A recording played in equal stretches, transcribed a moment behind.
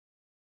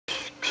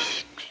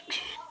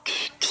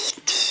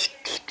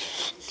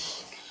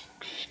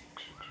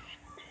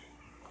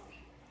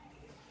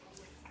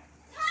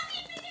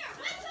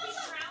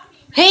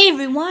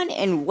everyone,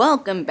 and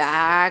welcome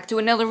back to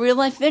another real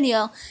life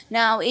video.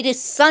 Now, it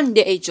is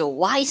Sunday,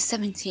 July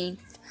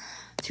 17th,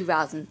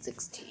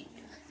 2016.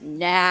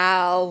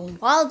 Now,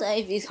 Wild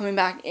Dave is coming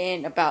back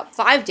in about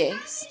 5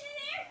 days.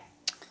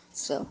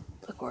 So,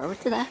 look forward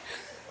to that.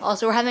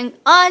 Also, we're having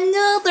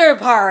another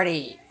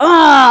party.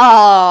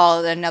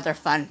 Oh, another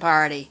fun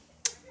party.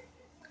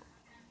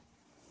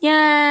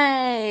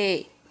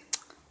 Yay!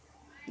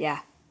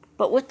 Yeah.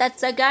 But with that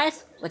said,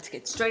 guys, let's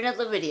get straight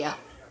into the video.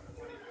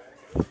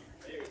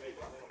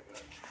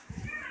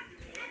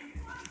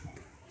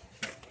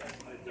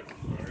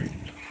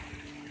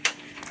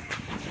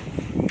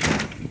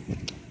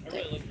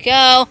 There we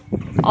go.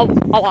 I'll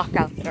walk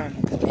out there in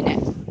a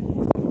minute.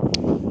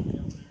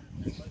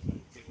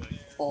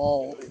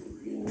 Oh,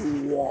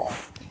 whoa.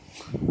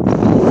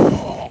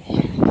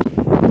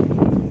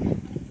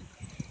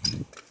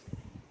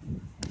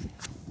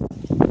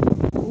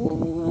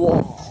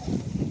 Whoa.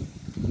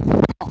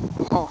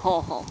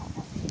 Oh,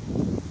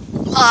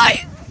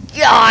 my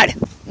God,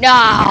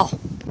 no.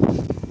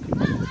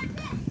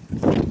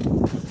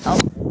 Oh,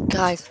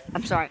 guys,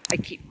 I'm sorry. I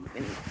keep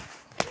moving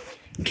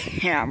the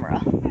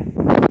camera.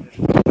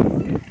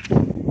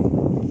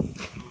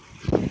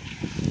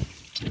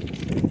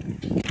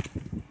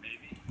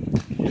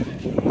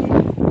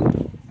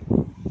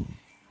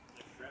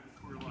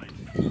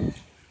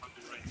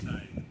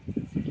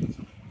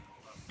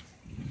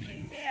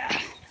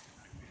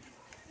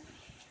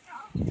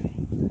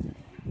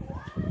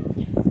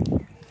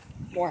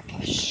 More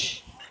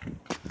push.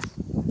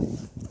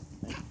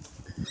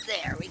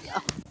 There we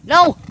go.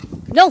 No!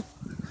 No!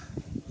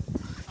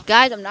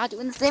 Guys, I'm not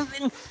doing the same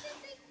thing.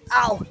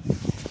 Ow!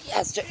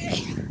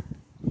 Yesterday.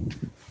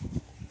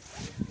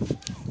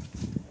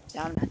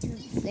 No, I'm not doing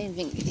the same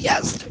thing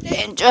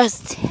yesterday and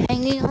just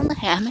hanging on the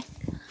hammock.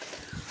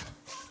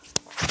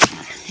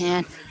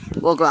 And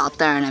we'll go out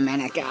there in a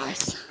minute,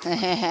 guys.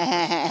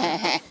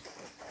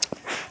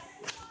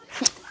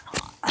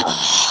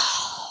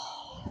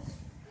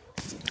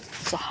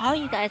 So how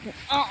you guys?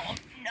 Oh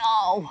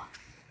no!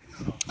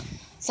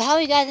 So how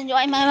are you guys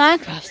enjoying my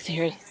Minecraft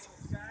series?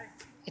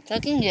 It's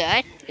looking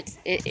good.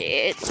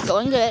 It's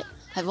going good.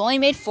 I've only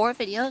made 4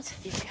 videos.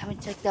 If you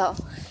haven't checked out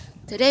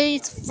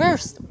today's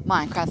first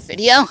Minecraft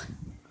video.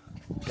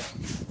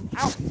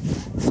 Ow!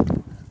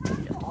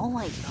 Oh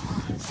my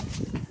God!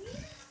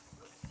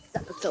 It's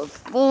episode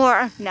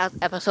 4. Now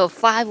episode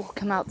 5 will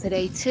come out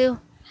today too.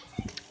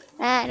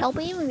 And I'll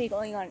even be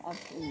going on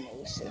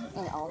Nation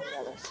and all the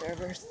other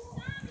servers.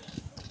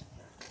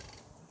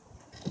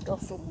 Go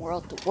from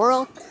world to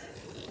world,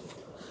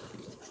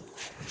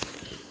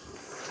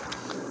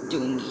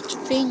 doing each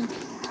thing.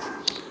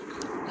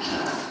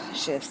 I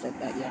should have said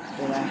that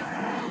yesterday.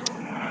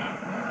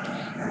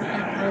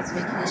 This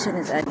vacation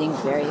is ending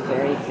very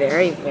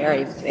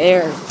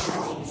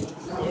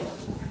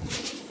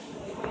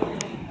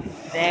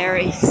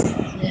soon.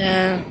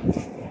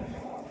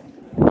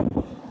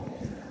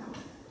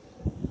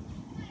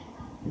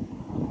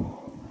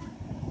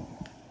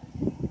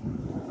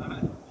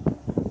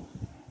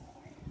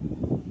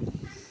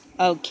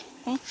 Okay.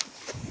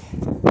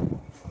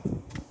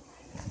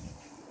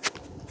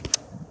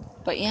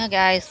 But yeah,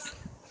 guys.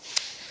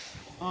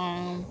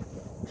 Alright,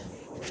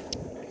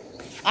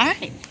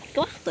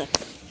 go out there.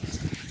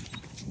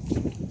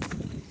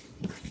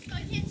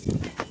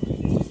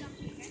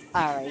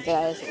 Alright,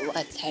 guys,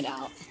 let's head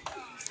out.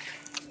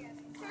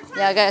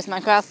 Yeah, guys,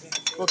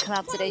 Minecraft will come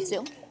out today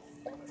too.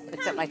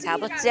 Except my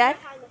tablet's dead.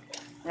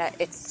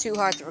 It's too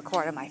hard to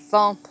record on my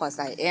phone. Plus,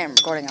 I am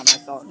recording on my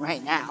phone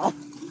right now.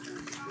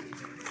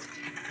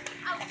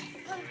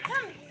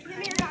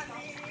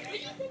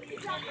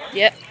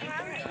 Yep.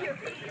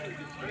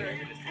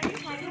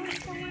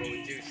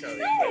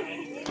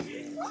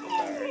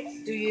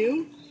 Do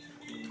you?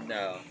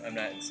 No, I'm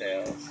not in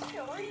sales.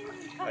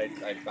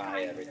 I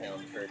buy everything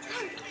on purchase.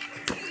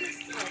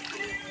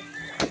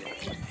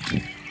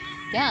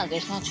 Yeah,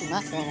 there's not too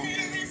much right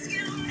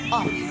now.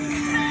 Oh.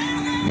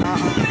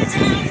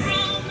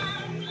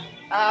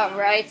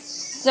 Alright,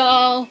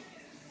 so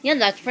yeah,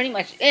 that's pretty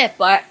much it.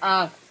 But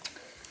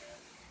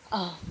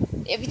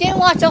if you didn't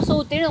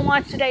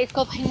watch today's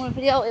Penguin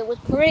video, it was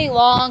pretty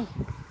long.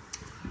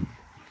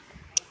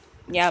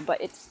 Yeah,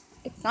 but it's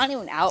not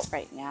even out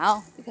right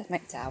now because my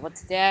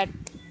tablet's dead.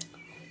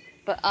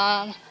 But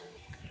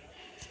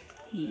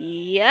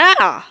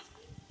yeah.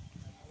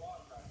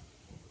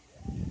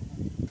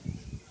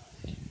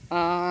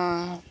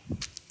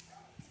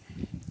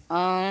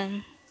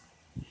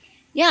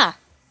 Yeah.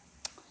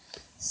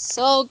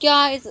 So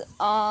guys,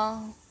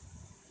 oh,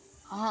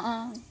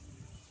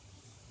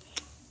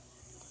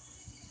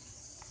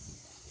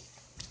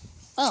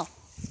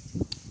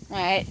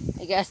 alright,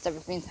 I guess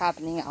everything's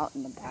happening out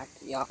in the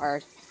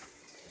backyard.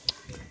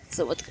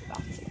 So let's go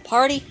back to the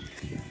party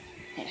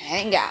and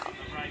hang out.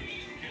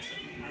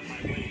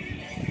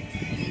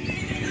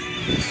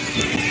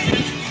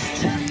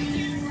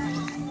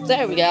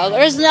 There we go,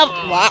 there's no,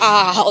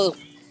 wow,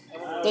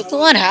 there's a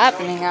lot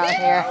happening out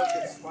here.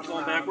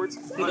 going backwards?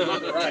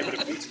 Right, but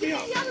it beats me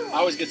up. I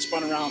always get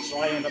spun around, so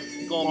I end up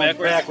Going going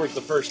backwards? backwards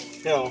the first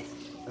hill,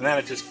 and then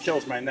it just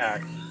kills my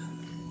neck.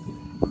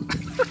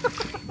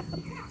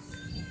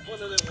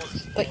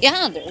 But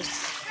yeah, there's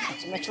not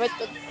too much work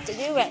to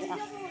do right now.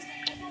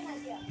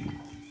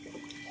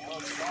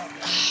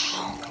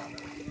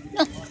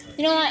 No,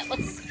 you know what?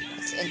 Let's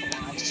end the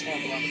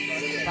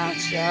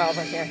lounge chair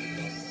over here.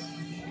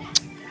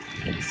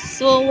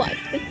 So I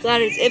think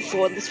that is it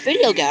for this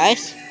video,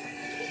 guys.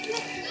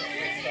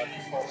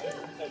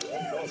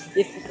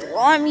 If you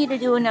want me to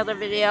do another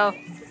video,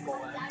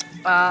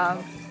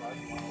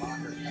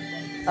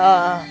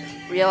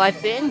 real life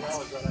things,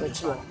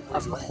 which will,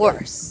 of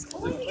course,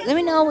 let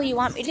me know what you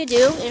want me to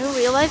do in a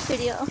real life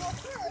video,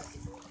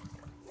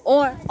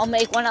 or I'll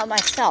make one of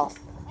myself.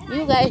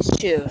 You guys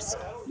choose.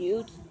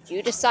 You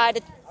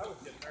decide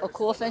a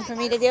cool thing for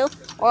me to do,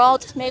 or I'll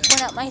just make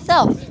one up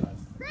myself.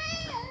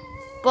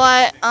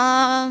 But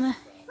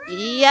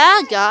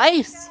yeah,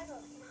 guys,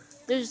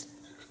 there's.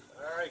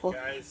 Alright,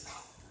 guys.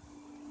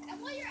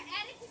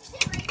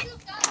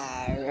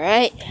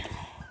 Alright.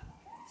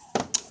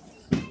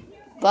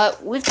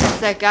 But with that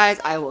said, guys,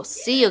 I will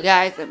see you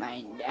guys in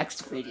my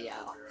next video.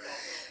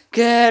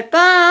 Goodbye.